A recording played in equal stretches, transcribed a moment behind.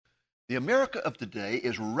The America of today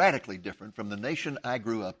is radically different from the nation I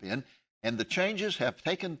grew up in, and the changes have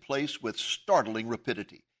taken place with startling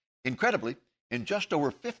rapidity. Incredibly, in just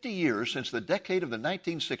over 50 years since the decade of the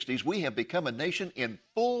 1960s, we have become a nation in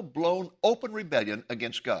full-blown open rebellion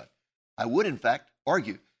against God. I would, in fact,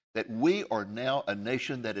 argue that we are now a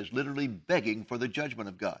nation that is literally begging for the judgment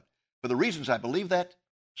of God. For the reasons I believe that,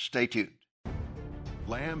 stay tuned.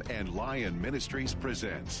 Lamb and Lion Ministries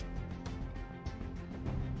presents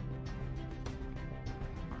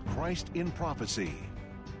Christ in Prophecy,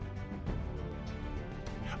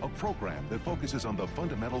 a program that focuses on the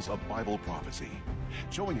fundamentals of Bible prophecy,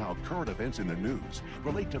 showing how current events in the news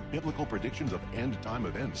relate to biblical predictions of end-time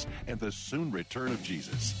events and the soon return of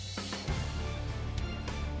Jesus.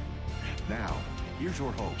 Now, here's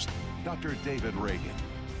your host, Dr. David Reagan.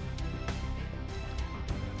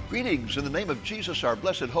 Greetings in the name of Jesus, our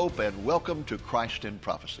blessed hope, and welcome to Christ in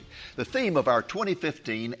Prophecy. The theme of our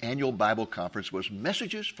 2015 annual Bible conference was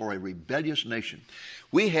Messages for a Rebellious Nation.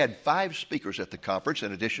 We had 5 speakers at the conference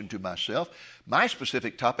in addition to myself. My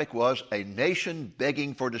specific topic was a nation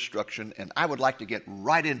begging for destruction, and I would like to get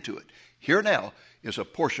right into it. Here now is a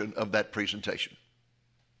portion of that presentation.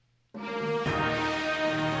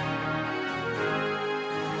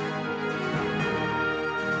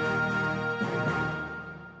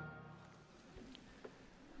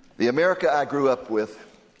 The America I grew up with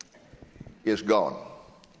is gone.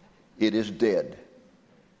 It is dead.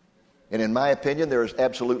 And in my opinion, there is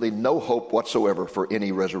absolutely no hope whatsoever for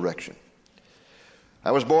any resurrection.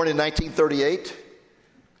 I was born in 1938,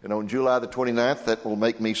 and on July the 29th, that will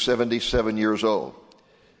make me 77 years old.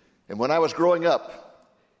 And when I was growing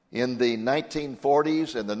up in the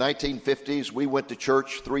 1940s and the 1950s, we went to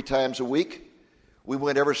church 3 times a week. We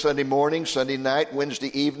went every Sunday morning, Sunday night,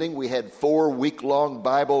 Wednesday evening. We had 4 week-long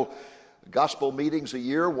Bible gospel meetings a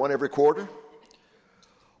year, one every quarter.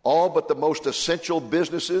 All but the most essential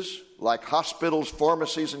businesses, like hospitals,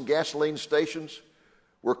 pharmacies, and gasoline stations,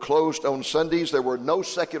 were closed on Sundays. There were no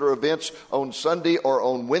secular events on Sunday or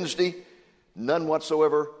on Wednesday, none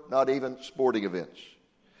whatsoever, not even sporting events.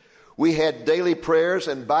 We had daily prayers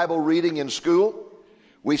and Bible reading in school.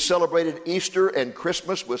 We celebrated Easter and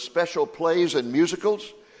Christmas with special plays and musicals.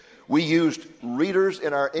 We used readers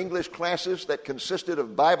in our English classes that consisted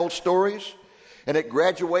of Bible stories. And at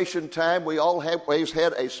graduation time, we always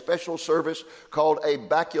had a special service called a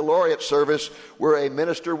baccalaureate service, where a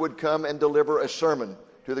minister would come and deliver a sermon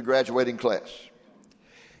to the graduating class.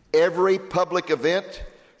 Every public event,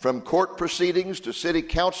 from court proceedings to city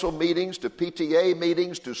council meetings to PTA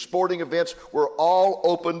meetings to sporting events, were all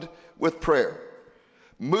opened with prayer.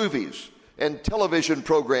 Movies and television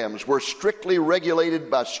programs were strictly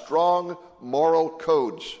regulated by strong moral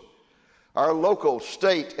codes. Our local,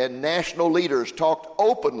 state, and national leaders talked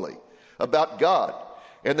openly about God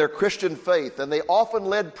and their Christian faith, and they often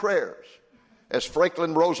led prayers, as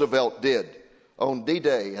Franklin Roosevelt did on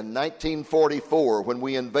D-Day in 1944 when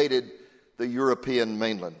we invaded the European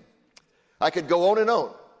mainland. I could go on and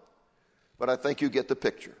on, but I think you get the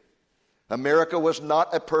picture. America was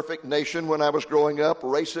not a perfect nation when I was growing up.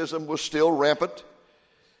 Racism was still rampant.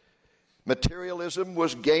 Materialism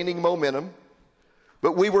was gaining momentum.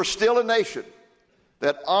 But we were still a nation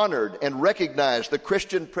that honored and recognized the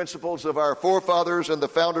Christian principles of our forefathers and the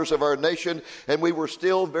founders of our nation, and we were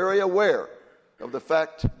still very aware of the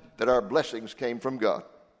fact that our blessings came from God.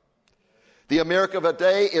 The America of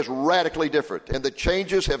today is radically different, and the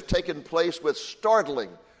changes have taken place with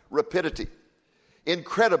startling rapidity.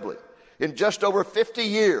 Incredibly, in just over 50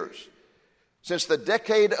 years, since the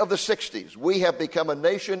decade of the 60s, we have become a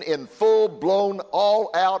nation in full-blown,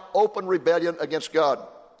 all-out, open rebellion against God.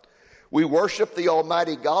 We worship the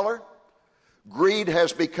almighty dollar. Greed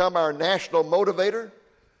has become our national motivator.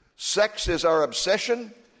 Sex is our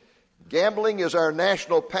obsession. Gambling is our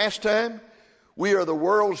national pastime. We are the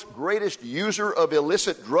world's greatest user of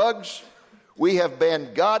illicit drugs. We have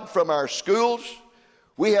banned God from our schools.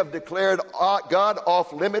 We have declared God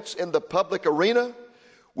off limits in the public arena.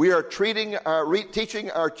 We are teaching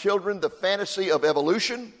our children the fantasy of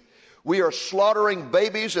evolution. We are slaughtering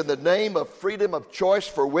babies in the name of freedom of choice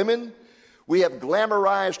for women. We have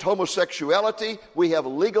glamorized homosexuality. We have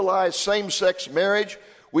legalized same-sex marriage.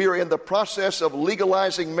 We are in the process of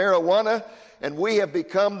legalizing marijuana, and we have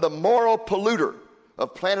become the moral polluter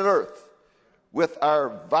of planet Earth with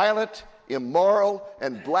our violent, immoral,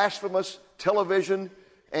 and blasphemous television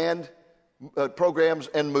and programs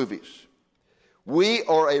and movies. We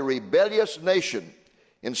are a rebellious nation.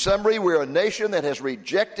 In summary, we're a nation that has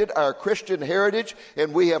rejected our Christian heritage,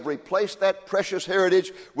 and we have replaced that precious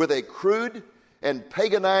heritage with a crude and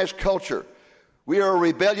paganized culture. We are a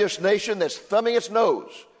rebellious nation that's thumbing its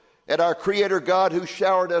nose at our Creator God who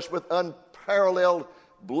showered us with unparalleled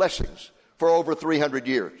blessings for over 300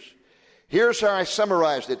 years. Here's how I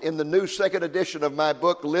summarized it in the new second edition of my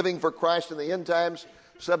book, Living for Christ in the End Times,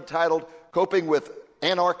 subtitled Coping with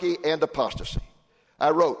Anarchy and Apostasy.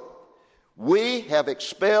 I wrote, "We have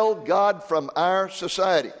expelled God from our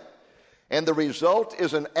society, and the result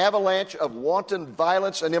is an avalanche of wanton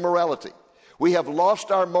violence and immorality. We have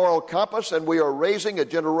lost our moral compass, and we are raising a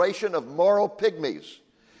generation of moral pygmies.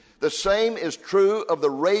 The same is true of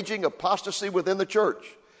the raging apostasy within the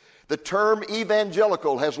church. The term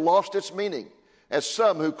evangelical has lost its meaning, as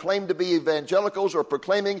some who claim to be evangelicals are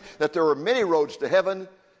proclaiming that there are many roads to heaven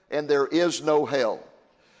and there is no hell.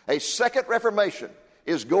 A second reformation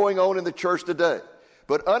is going on in the church today.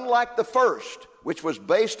 But unlike the first, which was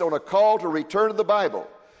based on a call to return to the Bible,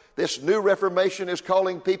 this new reformation is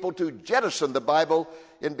calling people to jettison the Bible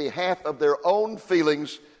in behalf of their own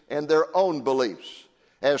feelings and their own beliefs.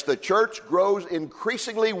 As the church grows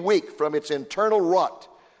increasingly weak from its internal rot,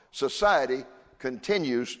 society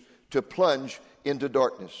continues to plunge into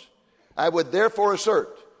darkness. I would therefore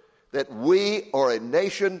assert that we are a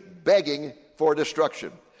nation begging for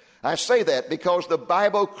destruction. I say that because the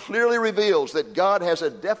Bible clearly reveals that God has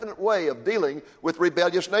a definite way of dealing with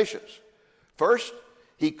rebellious nations. First,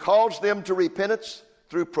 He calls them to repentance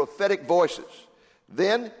through prophetic voices.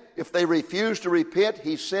 Then, if they refuse to repent,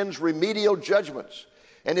 He sends remedial judgments.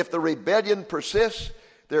 And if the rebellion persists,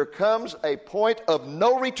 there comes a point of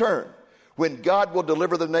no return when God will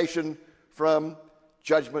deliver the nation from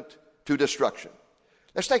judgment to destruction.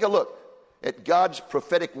 Let's take a look at God's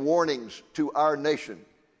prophetic warnings to our nation.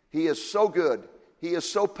 He is so good. He is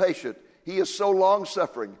so patient. He is so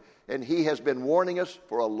long-suffering. And He has been warning us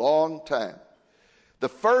for a long time. The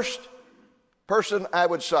first person I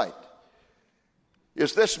would cite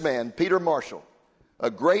is this man, Peter Marshall,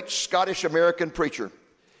 a great Scottish-American preacher.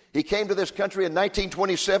 He came to this country in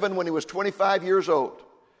 1927 when he was 25 years old.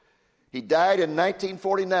 He died in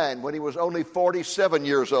 1949 when he was only 47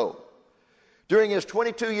 years old. During his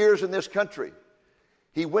 22 years in this country,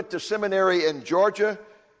 he went to seminary in Georgia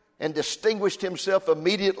and distinguished himself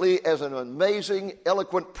immediately as an amazing,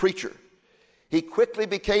 eloquent preacher. He quickly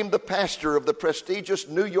became the pastor of the prestigious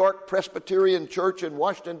New York Presbyterian Church in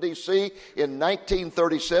Washington, D.C. in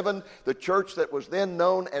 1937, the church that was then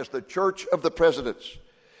known as the Church of the Presidents.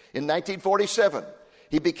 In 1947,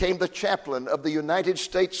 he became the chaplain of the United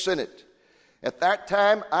States Senate. At that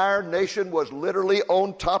time, our nation was literally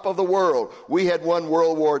on top of the world. We had won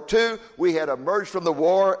World War II. We had emerged from the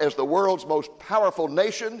war as the world's most powerful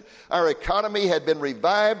nation. Our economy had been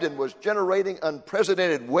revived and was generating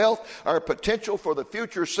unprecedented wealth. Our potential for the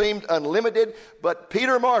future seemed unlimited, but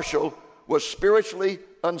Peter Marshall was spiritually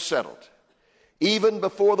unsettled. Even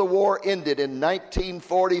before the war ended in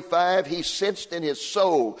 1945, he sensed in his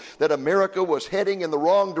soul that America was heading in the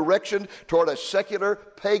wrong direction toward a secular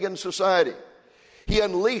pagan society. He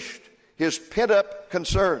unleashed his pent-up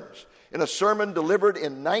concerns in a sermon delivered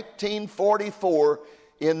in 1944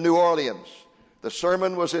 in New Orleans. The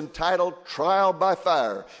sermon was entitled Trial by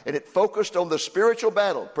Fire, and it focused on the spiritual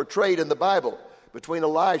battle portrayed in the Bible between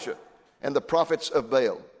Elijah and the prophets of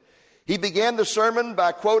Baal. He began the sermon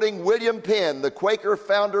by quoting William Penn, the Quaker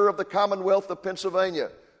founder of the Commonwealth of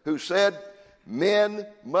Pennsylvania, who said, "Men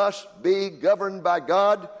must be governed by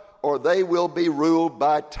God, or they will be ruled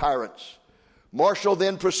by tyrants." Marshall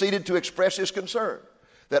then proceeded to express his concern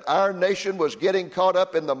that our nation was getting caught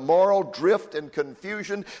up in the moral drift and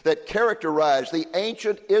confusion that characterized the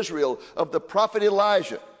ancient Israel of the prophet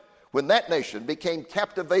Elijah, when that nation became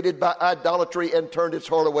captivated by idolatry and turned its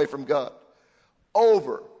heart away from God.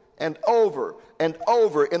 Over and over and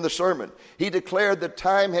over in the sermon, he declared the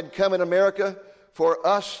time had come in America for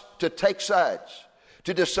us to take sides,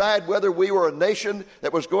 to decide whether we were a nation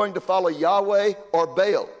that was going to follow Yahweh or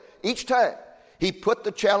Baal. Each time, he put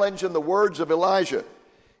the challenge in the words of Elijah: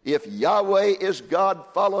 if Yahweh is God,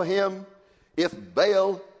 follow him. If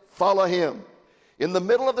Baal, follow him. In the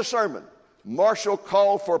middle of the sermon, Marshall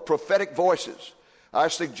called for prophetic voices. I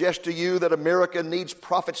suggest to you that America needs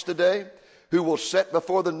prophets today who will set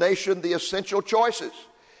before the nation the essential choices.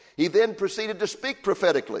 He then proceeded to speak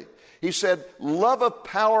prophetically. He said, love of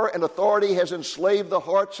power and authority has enslaved the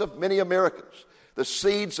hearts of many Americans. The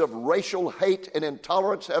seeds of racial hate and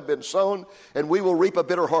intolerance have been sown, and we will reap a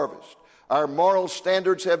bitter harvest. Our moral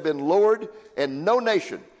standards have been lowered, and no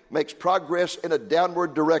nation makes progress in a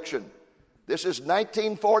downward direction. This is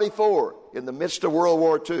 1944, in the midst of World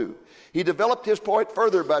War II. He developed his point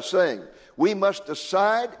further by saying, we must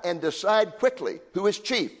decide, and decide quickly, who is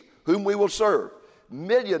chief, whom we will serve.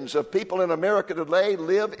 Millions of people in America today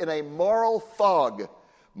live in a moral fog.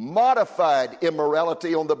 Modified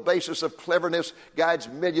immorality on the basis of cleverness guides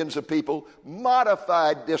millions of people.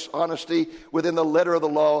 Modified dishonesty within the letter of the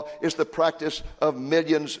law is the practice of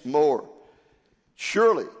millions more.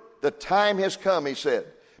 Surely the time has come, he said,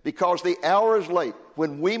 because the hour is late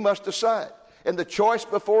when we must decide. And the choice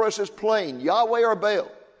before us is plain: Yahweh or Baal,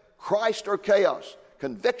 Christ or chaos,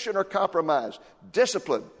 conviction or compromise,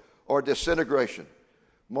 discipline or disintegration.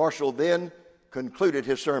 Marshall then concluded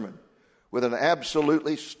his sermon with an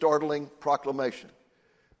absolutely startling proclamation.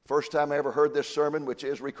 First time I ever heard this sermon, which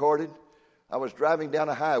is recorded, I was driving down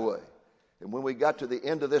a highway. And when we got to the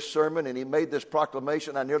end of this sermon and he made this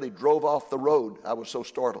proclamation, I nearly drove off the road. I was so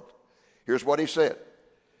startled. Here's what he said: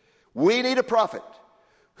 we need a prophet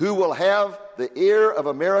who will have the ear of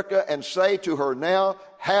America and say to her now,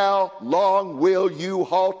 how long will you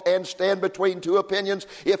halt and stand between two opinions?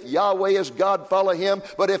 If Yahweh is God, follow him.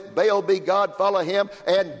 But if Baal be God, follow him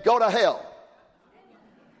and go to hell.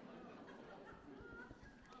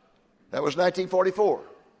 That was 1944.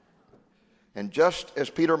 And just as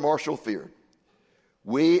Peter Marshall feared,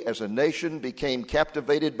 we as a nation became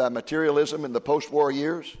captivated by materialism in the post-war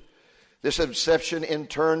years. This obsession in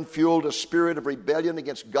turn fueled a spirit of rebellion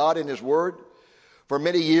against God and his word. For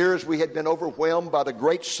many years we had been overwhelmed by the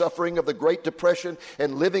great suffering of the Great Depression,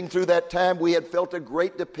 and living through that time we had felt a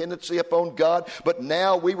great dependency upon God. But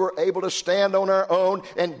now we were able to stand on our own,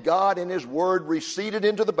 and God and his word receded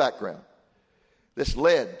into the background. This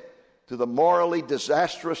led to the morally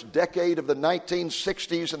disastrous decade of the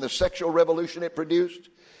 1960s and the sexual revolution it produced.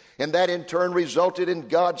 And that in turn resulted in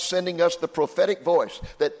God sending us the prophetic voice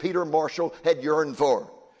that Peter Marshall had yearned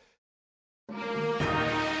for.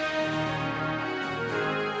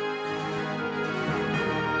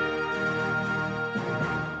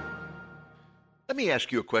 Let me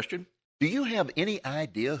ask you a question. Do you have any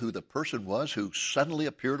idea who the person was who suddenly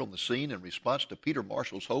appeared on the scene in response to Peter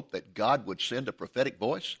Marshall's hope that God would send a prophetic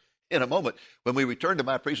voice? In a moment, when we return to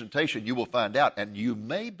my presentation, you will find out, and you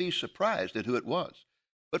may be surprised at who it was.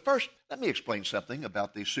 But first, let me explain something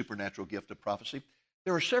about the supernatural gift of prophecy.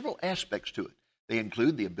 There are several aspects to it. They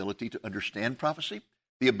include the ability to understand prophecy,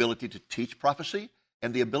 the ability to teach prophecy,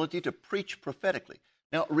 and the ability to preach prophetically.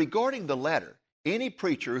 Now, regarding the latter, any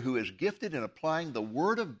preacher who is gifted in applying the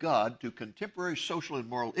Word of God to contemporary social and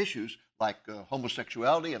moral issues like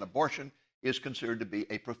homosexuality and abortion is considered to be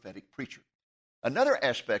a prophetic preacher. Another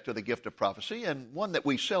aspect of the gift of prophecy, and one that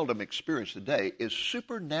we seldom experience today, is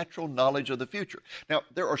supernatural knowledge of the future. Now,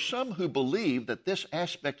 there are some who believe that this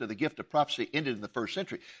aspect of the gift of prophecy ended in the first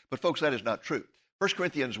century, but folks, that is not true. 1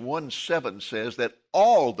 Corinthians 1:7 says that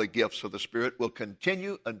all the gifts of the Spirit will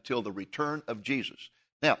continue until the return of Jesus.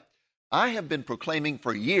 Now, I have been proclaiming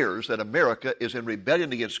for years that America is in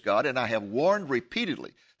rebellion against God, and I have warned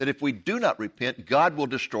repeatedly that if we do not repent, God will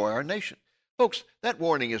destroy our nation. Folks, that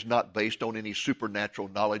warning is not based on any supernatural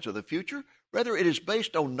knowledge of the future. Rather, it is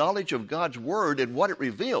based on knowledge of God's Word and what it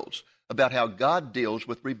reveals about how God deals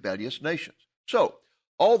with rebellious nations. So,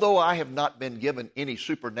 although I have not been given any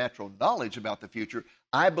supernatural knowledge about the future,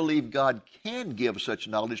 I believe God can give such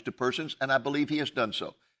knowledge to persons, and I believe he has done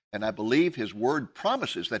so. And I believe his Word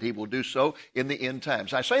promises that he will do so in the end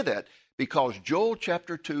times. I say that because Joel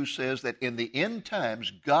chapter 2 says that in the end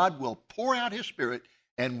times, God will pour out his Spirit,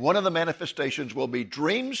 and one of the manifestations will be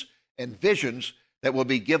dreams and visions that will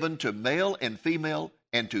be given to male and female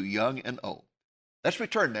and to young and old. Let's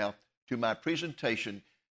return now to my presentation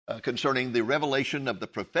concerning the revelation of the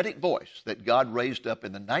prophetic voice that God raised up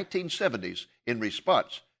in the 1970s in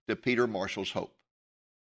response to Peter Marshall's hope.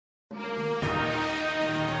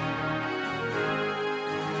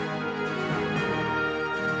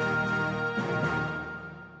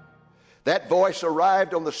 That voice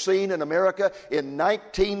arrived on the scene in America in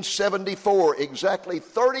 1974, exactly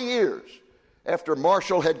 30 years after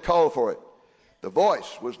Marshall had called for it. The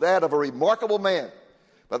voice was that of a remarkable man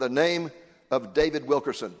by the name of David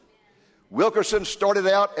Wilkerson. Wilkerson started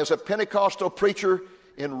out as a Pentecostal preacher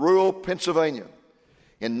in rural Pennsylvania.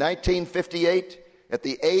 In 1958, at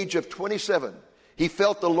the age of 27, he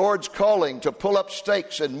felt the Lord's calling to pull up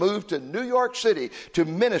stakes and move to New York City to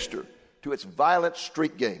minister to its violent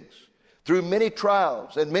street gangs. Through many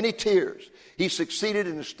trials and many tears, he succeeded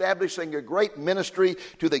in establishing a great ministry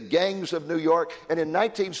to the gangs of New York. And in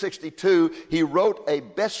 1962, he wrote a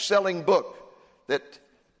best-selling book that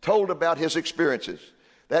told about his experiences.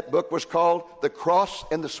 That book was called The Cross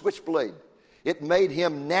and the Switchblade. It made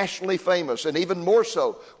him nationally famous, and even more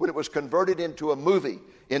so when it was converted into a movie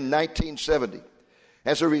in 1970.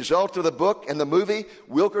 As a result of the book and the movie,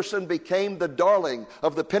 Wilkerson became the darling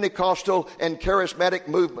of the Pentecostal and charismatic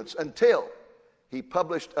movements until he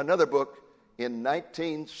published another book in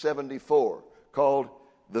 1974 called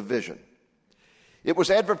The Vision. It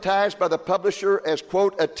was advertised by the publisher as,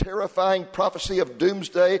 quote, a terrifying prophecy of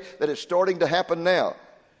doomsday that is starting to happen now.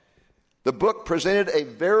 The book presented a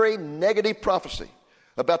very negative prophecy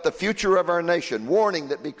about the future of our nation, warning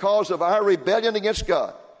that because of our rebellion against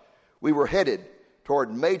God, we were headed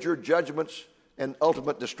toward major judgments and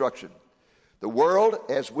ultimate destruction. The world,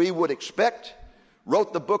 as we would expect,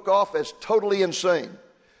 wrote the book off as totally insane.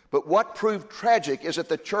 But what proved tragic is that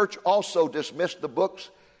the church also dismissed the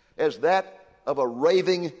books as that of a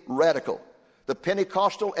raving radical. The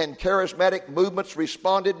Pentecostal and charismatic movements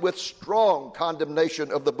responded with strong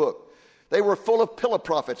condemnation of the book. They were full of pillar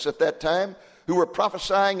prophets at that time who were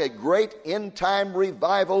prophesying a great end-time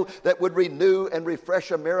revival that would renew and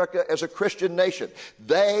refresh America as a Christian nation.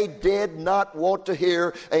 They did not want to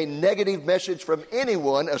hear a negative message from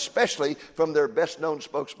anyone, especially from their best-known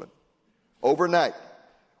spokesman. Overnight,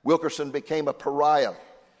 Wilkerson became a pariah.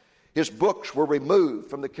 His books were removed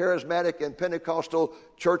from the charismatic and Pentecostal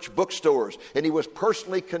church bookstores, and he was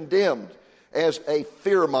personally condemned as a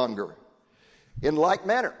fearmonger. In like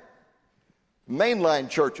manner, mainline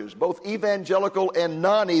churches, both evangelical and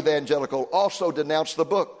non-evangelical, also denounced the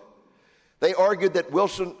book. They argued that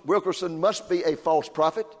Wilkerson must be a false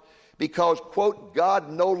prophet because, quote, God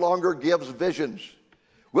no longer gives visions.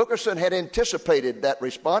 Wilkerson had anticipated that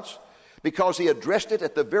response because he addressed it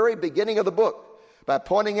at the very beginning of the book by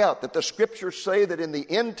pointing out that the scriptures say that in the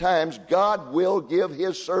end times God will give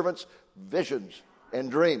his servants visions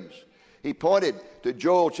and dreams. He pointed to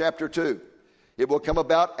Joel chapter 2. It will come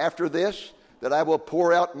about after this that I will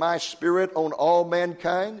pour out my spirit on all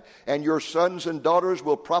mankind, and your sons and daughters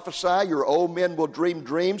will prophesy, your old men will dream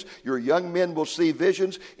dreams, your young men will see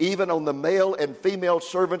visions. Even on the male and female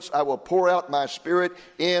servants I will pour out my spirit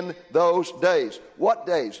in those days. What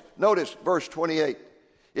days? Notice verse 28.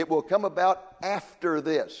 It will come about after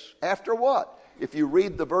this. After what? If you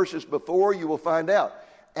read the verses before, you will find out.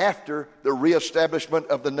 After the reestablishment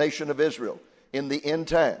of the nation of Israel in the end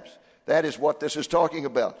times. That is what this is talking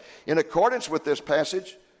about. In accordance with this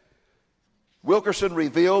passage, Wilkerson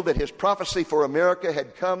revealed that his prophecy for America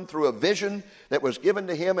had come through a vision that was given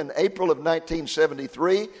to him in April of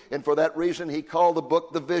 1973, and for that reason he called the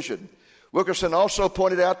book The Vision. Wilkerson also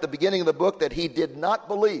pointed out at the beginning of the book that he did not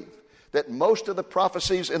believe that most of the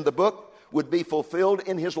prophecies in the book would be fulfilled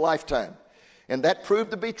in his lifetime. And that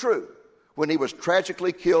proved to be true when he was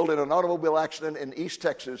tragically killed in an automobile accident in East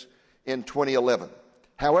Texas in 2011.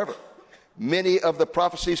 However, many of the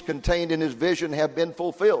prophecies contained in his vision have been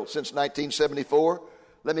fulfilled since 1974.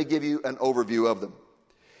 Let me give you an overview of them.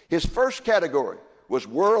 His first category was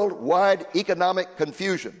worldwide economic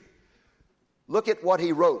confusion. Look at what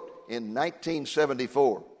he wrote in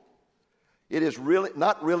 1974. It is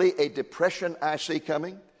not really a depression I see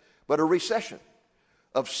coming, but a recession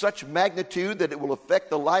of such magnitude that it will affect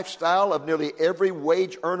the lifestyle of nearly every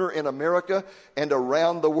wage earner in America and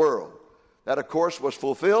around the world. That, of course, was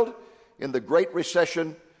fulfilled in the Great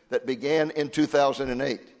Recession that began in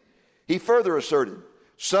 2008. He further asserted,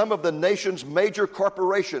 some of the nation's major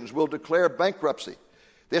corporations will declare bankruptcy.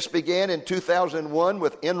 This began in 2001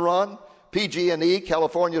 with Enron, PG&E,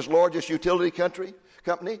 California's largest utility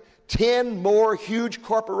company. 10 more huge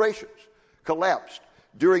corporations collapsed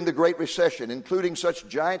during the Great Recession, including such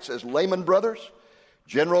giants as Lehman Brothers,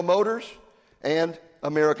 General Motors, and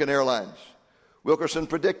American Airlines. Wilkerson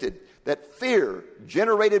predicted that fear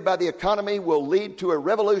generated by the economy will lead to a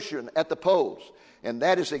revolution at the polls. And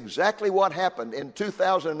that is exactly what happened in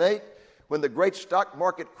 2008 when the great stock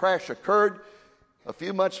market crash occurred. A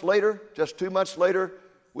few months later, just 2 months later,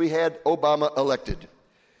 we had Obama elected.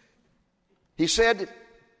 He said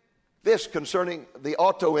this concerning the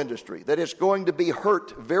auto industry, that it's going to be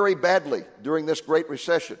hurt very badly during this Great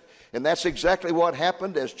Recession. And that's exactly what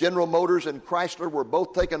happened as General Motors and Chrysler were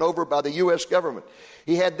both taken over by the U.S. government.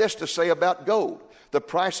 He had this to say about gold. The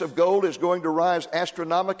price of gold is going to rise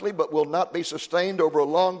astronomically, but will not be sustained over a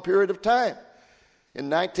long period of time. In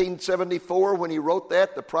 1974, when he wrote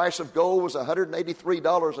that, the price of gold was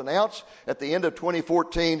 $183 an ounce. At the end of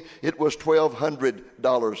 2014, it was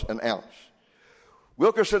 $1,200 an ounce.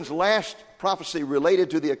 Wilkerson's last prophecy related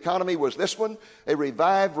to the economy was this one: a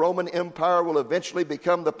revived Roman Empire will eventually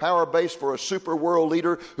become the power base for a super world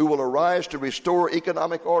leader who will arise to restore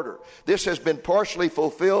economic order. This has been partially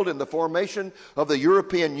fulfilled in the formation of the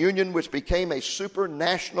European Union, which became a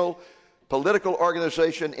supranational political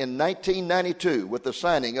organization in 1992 with the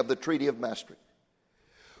signing of the Treaty of Maastricht.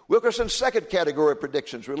 Wilkerson's second category of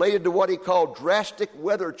predictions related to what he called drastic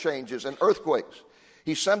weather changes and earthquakes.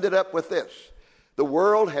 He summed it up with this: the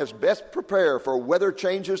world has best prepared for weather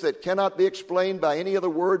changes that cannot be explained by any other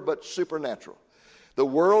word but supernatural. The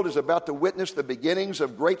world is about to witness the beginnings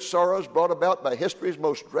of great sorrows brought about by history's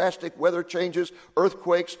most drastic weather changes,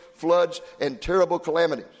 earthquakes, floods, and terrible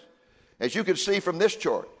calamities. As you can see from this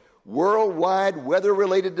chart, worldwide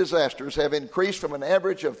weather-related disasters have increased from an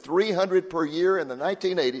average of 300 per year in the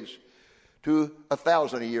 1980s to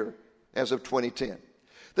 1,000 a year as of 2010.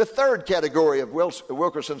 The third category of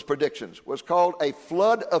Wilkerson's predictions was called a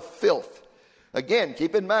flood of filth. Again,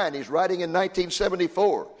 keep in mind, he's writing in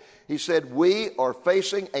 1974. He said, we are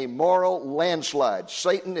facing a moral landslide.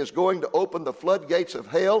 Satan is going to open the floodgates of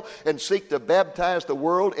hell and seek to baptize the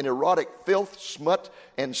world in erotic filth, smut,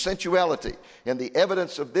 and sensuality. And the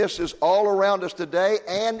evidence of this is all around us today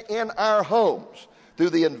and in our homes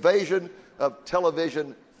through the invasion of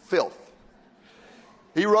television filth.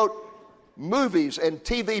 He wrote, movies and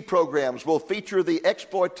TV programs will feature the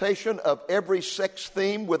exploitation of every sex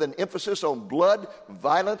theme with an emphasis on blood,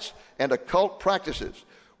 violence, and occult practices.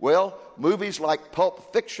 Well, movies like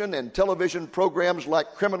Pulp Fiction and television programs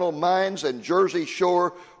like Criminal Minds and Jersey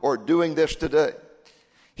Shore are doing this today.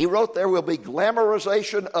 He wrote there will be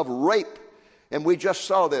glamorization of rape, and we just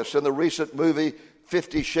saw this in the recent movie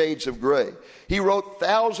 50 Shades of Grey. He wrote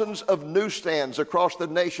thousands of newsstands across the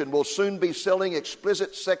nation will soon be selling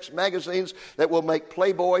explicit sex magazines that will make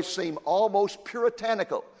Playboy seem almost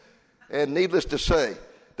puritanical. And needless to say,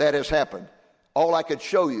 that has happened. All I could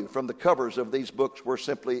show you from the covers of these books were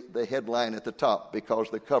simply the headline at the top because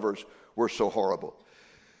the covers were so horrible.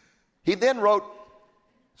 He then wrote,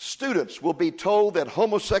 students will be told that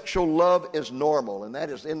homosexual love is normal, and that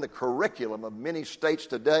is in the curriculum of many states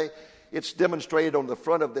today. It's demonstrated on the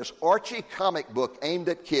front of this Archie comic book aimed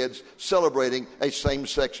at kids celebrating a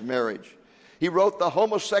same-sex marriage. He wrote, the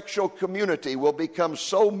homosexual community will become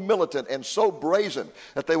so militant and so brazen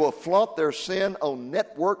that they will flaunt their sin on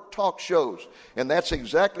network talk shows. And that's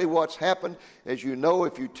exactly what's happened, as you know,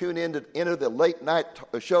 if you tune in to enter the late night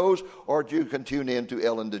shows, or you can tune in to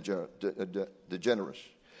Ellen DeGeneres.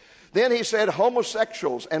 Then he said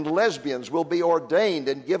homosexuals and lesbians will be ordained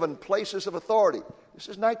and given places of authority. This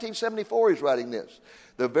is 1974 he's writing this.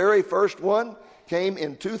 The very first one came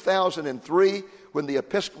in 2003 when the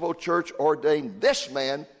Episcopal Church ordained this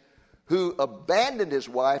man who abandoned his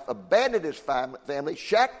wife, abandoned his family,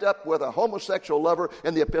 shacked up with a homosexual lover,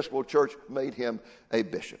 and the Episcopal Church made him a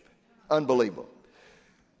bishop. Unbelievable.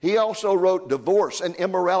 He also wrote, divorce and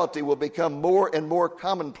immorality will become more and more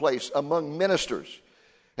commonplace among ministers.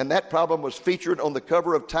 And that problem was featured on the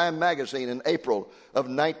cover of Time magazine in April of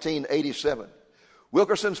 1987.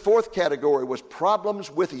 Wilkerson's fourth category was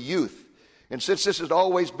problems with youth. And since this has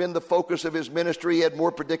always been the focus of his ministry, he had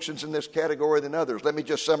more predictions in this category than others. Let me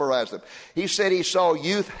just summarize them. He said he saw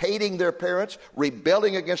youth hating their parents,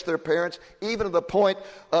 rebelling against their parents, even to the point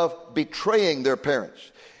of betraying their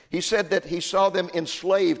parents. He said that he saw them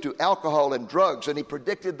enslaved to alcohol and drugs, and he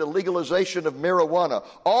predicted the legalization of marijuana,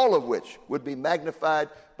 all of which would be magnified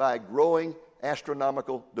by a growing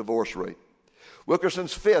astronomical divorce rate.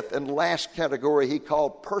 Wilkerson's fifth and last category he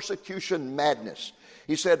called persecution madness.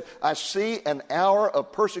 He said, I see an hour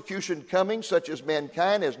of persecution coming such as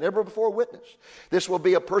mankind has never before witnessed. This will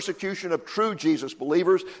be a persecution of true Jesus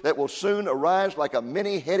believers that will soon arise like a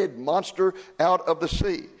many-headed monster out of the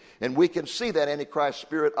sea. And we can see that Antichrist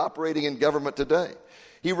spirit operating in government today.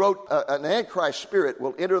 He wrote, an Antichrist spirit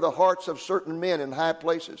will enter the hearts of certain men in high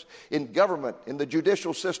places, in government, in the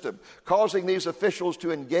judicial system, causing these officials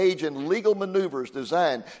to engage in legal maneuvers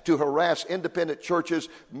designed to harass independent churches,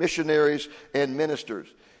 missionaries, and ministers.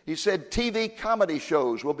 He said TV comedy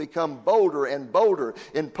shows will become bolder and bolder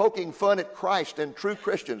in poking fun at Christ and true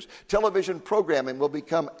Christians. Television programming will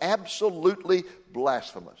become absolutely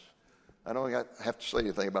blasphemous. I don't have to say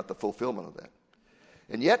anything about the fulfillment of that.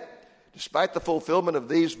 And yet, despite the fulfillment of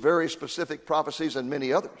these very specific prophecies and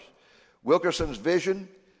many others, Wilkerson's vision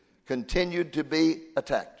continued to be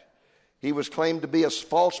attacked. He was claimed to be a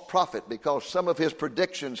false prophet because some of his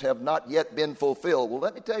predictions have not yet been fulfilled. Well,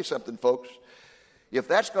 let me tell you something, folks. If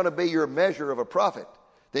that's going to be your measure of a prophet,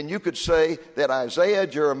 then you could say that Isaiah,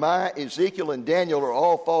 Jeremiah, Ezekiel, and Daniel are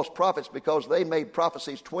all false prophets because they made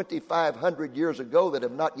prophecies 2,500 years ago that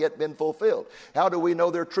have not yet been fulfilled. How do we know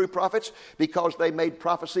they're true prophets? Because they made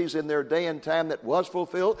prophecies in their day and time that was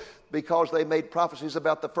fulfilled, because they made prophecies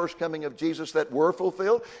about the first coming of Jesus that were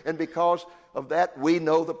fulfilled, and because of that, we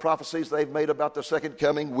know the prophecies they've made about the second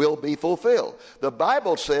coming will be fulfilled. The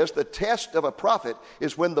Bible says the test of a prophet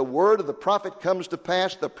is when the word of the prophet comes to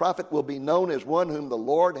pass, the prophet will be known as one whom the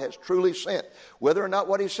Lord has truly sent, whether or not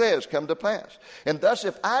what he says come to pass. And thus,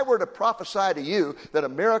 if I were to prophesy to you that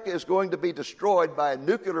America is going to be destroyed by a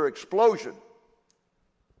nuclear explosion,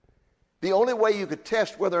 the only way you could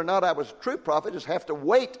test whether or not I was a true prophet is have to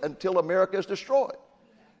wait until America is destroyed.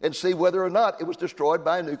 and see whether or not it was destroyed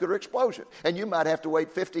by a nuclear explosion. And you might have to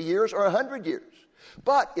wait 50 years or 100 years.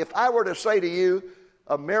 But if I were to say to you,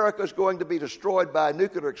 America's going to be destroyed by a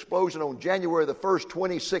nuclear explosion on January the 1st,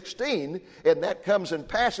 2016, and that comes and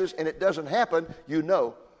passes and it doesn't happen, you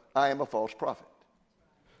know I am a false prophet.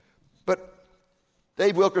 But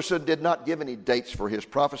Dave Wilkerson did not give any dates for his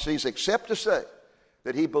prophecies except to say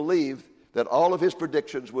that he believed that all of his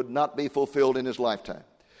predictions would not be fulfilled in his lifetime.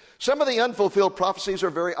 Some of the unfulfilled prophecies are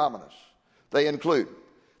very ominous. They include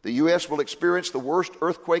the U.S. will experience the worst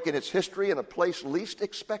earthquake in its history in a place least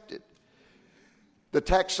expected. The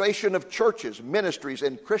taxation of churches, ministries,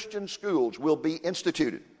 and Christian schools will be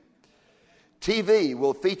instituted. TV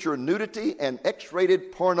will feature nudity and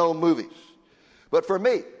X-rated porno movies. But for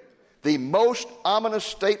me, the most ominous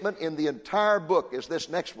statement in the entire book is this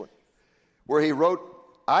next one, where he wrote,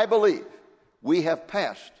 I believe we have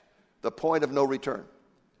passed the point of no return.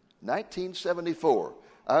 1974.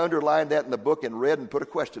 I underlined that in the book in red and put a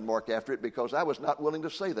question mark after it because I was not willing to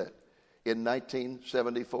say that in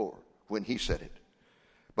 1974 when he said it.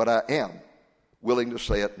 But I am willing to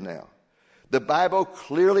say it now. The Bible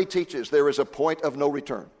clearly teaches there is a point of no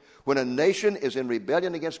return. When a nation is in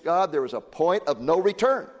rebellion against God, there is a point of no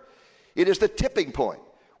return. It is the tipping point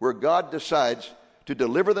where God decides to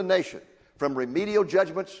deliver the nation from remedial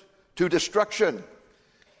judgments to destruction.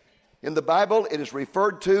 In the Bible, it is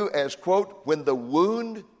referred to as, quote, when the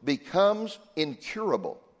wound becomes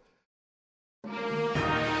incurable.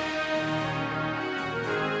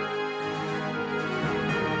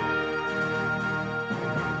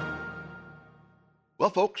 Well,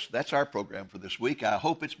 folks, that's our program for this week. I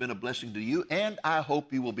hope it's been a blessing to you, and I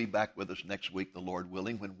hope you will be back with us next week, the Lord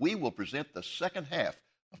willing, when we will present the second half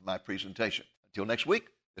of my presentation. Until next week,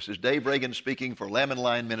 this is Dave Reagan speaking for Lamb and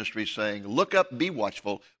Lion Ministries saying, look up, be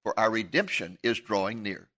watchful, for our redemption is drawing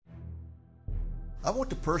near. I want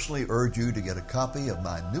to personally urge you to get a copy of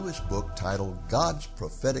my newest book titled God's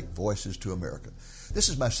Prophetic Voices to America. This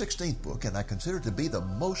is my 16th book, and I consider it to be the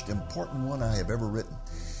most important one I have ever written.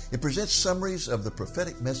 It presents summaries of the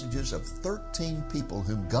prophetic messages of 13 people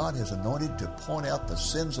whom God has anointed to point out the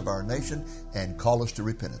sins of our nation and call us to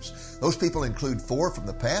repentance. Those people include 4 from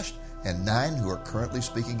the past and 9 who are currently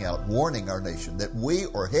speaking out, warning our nation that we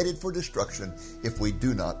are headed for destruction if we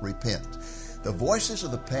do not repent. The voices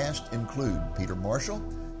of the past include Peter Marshall,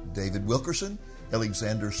 David Wilkerson,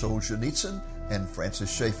 Alexander Solzhenitsyn, and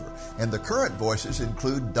Francis Schaeffer. And the current voices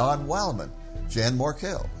include Don Wildman, Jan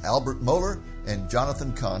Markell, Albert Mohler, and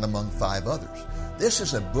Jonathan Cahn, among 5 others. This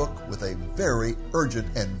is a book with a very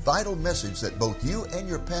urgent and vital message that both you and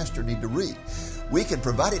your pastor need to read. We can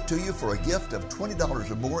provide it to you for a gift of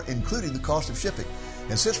 $20 or more, including the cost of shipping.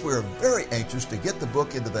 And since we're very anxious to get the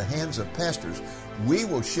book into the hands of pastors, we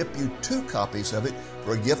will ship you 2 copies of it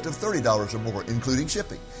for a gift of $30 or more, including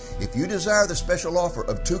shipping. If you desire the special offer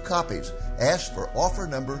of 2 copies, ask for offer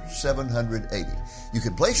number 780. You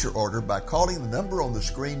can place your order by calling the number on the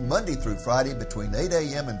screen Monday through Friday between 8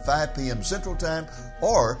 a.m. and 5 p.m. Central Time,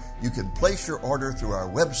 or you can place your order through our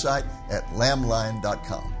website at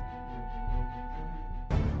lamblion.com.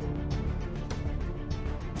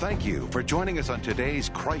 Thank you for joining us on today's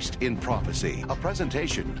Christ in Prophecy, a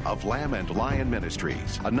presentation of Lamb and Lion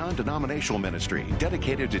Ministries, a non-denominational ministry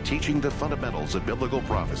dedicated to teaching the fundamentals of biblical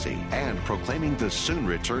prophecy and proclaiming the soon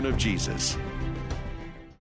return of Jesus.